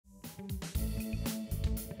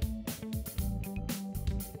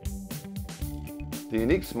The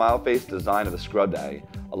unique smile face design of the Scrub Daddy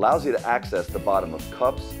allows you to access the bottom of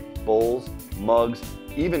cups, bowls, mugs,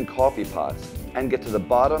 even coffee pots, and get to the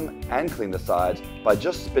bottom and clean the sides by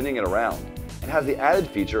just spinning it around. It has the added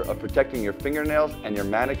feature of protecting your fingernails and your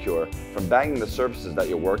manicure from banging the surfaces that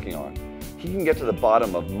you're working on. He can get to the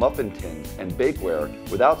bottom of muffin tins and bakeware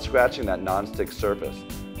without scratching that non-stick surface.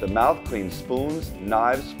 The mouth cleans spoons,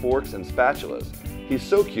 knives, forks, and spatulas. He's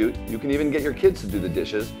so cute, you can even get your kids to do the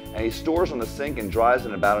dishes, and he stores on the sink and dries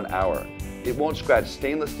in about an hour. It won't scratch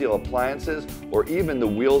stainless steel appliances or even the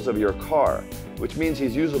wheels of your car, which means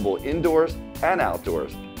he's usable indoors and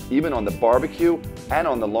outdoors, even on the barbecue and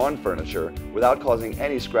on the lawn furniture without causing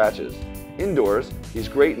any scratches. Indoors, he's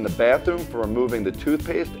great in the bathroom for removing the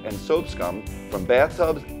toothpaste and soap scum from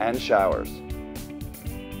bathtubs and showers.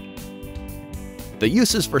 The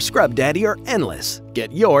uses for Scrub Daddy are endless.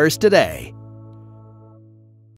 Get yours today.